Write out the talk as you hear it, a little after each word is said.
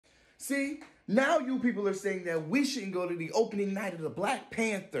See, now you people are saying that we shouldn't go to the opening night of the Black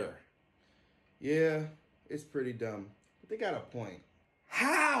Panther. Yeah, it's pretty dumb. But they got a point.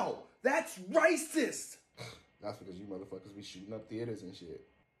 How? That's racist! That's because you motherfuckers be shooting up theaters and shit.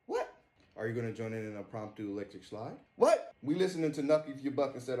 What? Are you gonna join in an impromptu electric slide? What? We listening to Knuck If You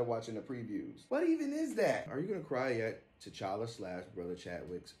Buck instead of watching the previews. What even is that? Are you gonna cry at T'Challa / Brother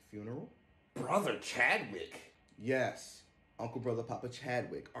Chadwick's funeral? Brother Chadwick? Yes. Uncle Brother Papa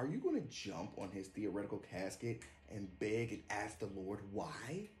Chadwick. Are you gonna jump on his theoretical casket and beg and ask the Lord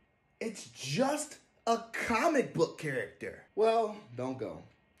why? It's just a comic book character. Well, don't go.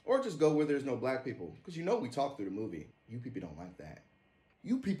 Or just go where there's no black people. Because you know we talked through the movie. You people don't like that.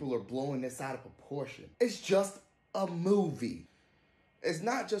 You people are blowing this out of proportion. It's just a movie. It's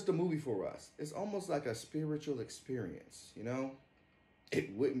not just a movie for us. It's almost like a spiritual experience, you know?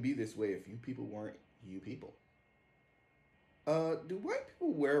 It wouldn't be this way if you people weren't you people. Do white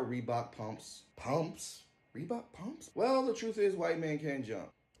people wear Reebok pumps? Pumps? Reebok pumps? Well, the truth is white men can jump.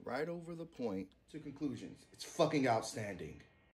 Right over the point to conclusions. It's fucking outstanding.